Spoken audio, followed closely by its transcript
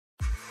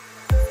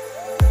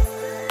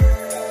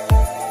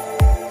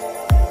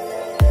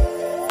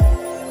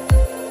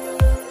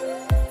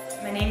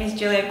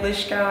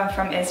Glushko. I'm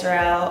from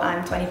Israel.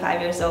 I'm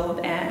 25 years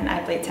old and I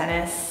play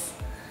tennis.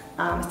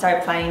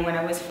 Started playing when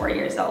I was 4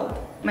 years old.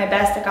 My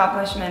best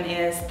accomplishment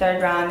is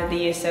third round at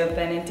the US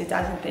Open in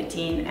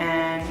 2013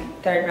 and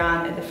third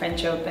round at the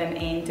French Open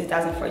in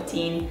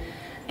 2014,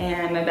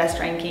 and my best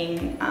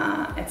ranking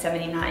at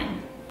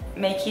 79.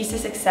 My keys to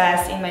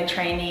success in my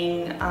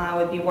training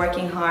would be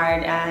working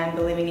hard and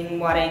believing in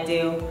what I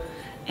do,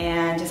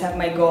 and just have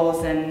my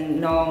goals and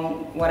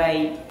know what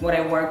I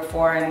work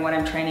for and what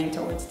I'm training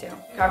towards to.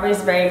 Recovery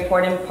is a very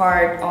important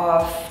part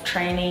of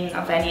training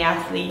of any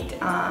athlete.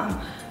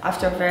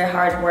 After a very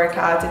hard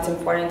workout, it's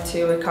important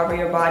to recover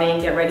your body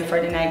and get ready for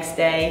the next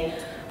day.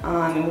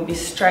 It would be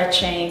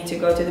stretching, to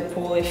go to the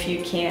pool if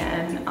you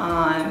can,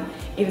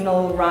 even a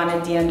little run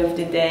at the end of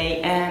the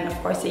day, and of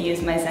course I use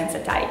my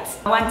Zensah tights.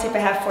 One tip I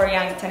have for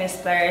young tennis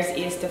players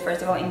is to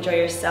first of all enjoy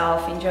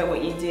yourself, enjoy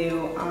what you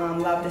do,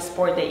 love the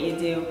sport that you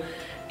do,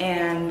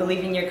 and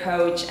believe in your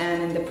coach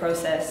and in the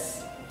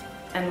process,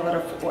 and a lot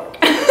of footwork.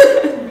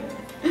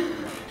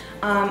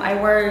 I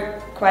wear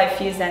quite a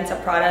few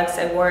Zensah products.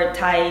 I wear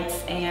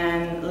tights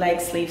and leg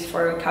sleeves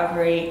for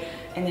recovery,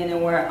 and then I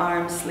wear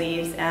arm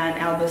sleeves and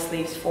elbow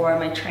sleeves for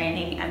my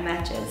training and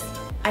matches.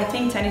 I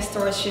think tennis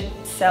stores should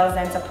sell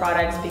Zensah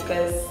products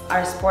because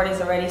our sport is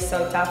already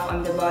so tough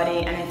on the body,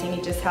 and I think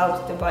it just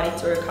helps the body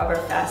to recover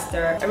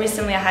faster.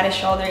 Recently I had a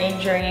shoulder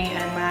injury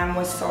and my arm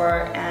was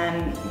sore,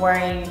 and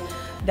wearing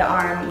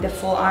the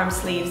full arm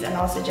sleeves and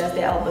also just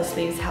the elbow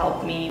sleeves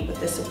helped me with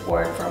the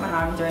support for my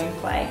arm during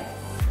play.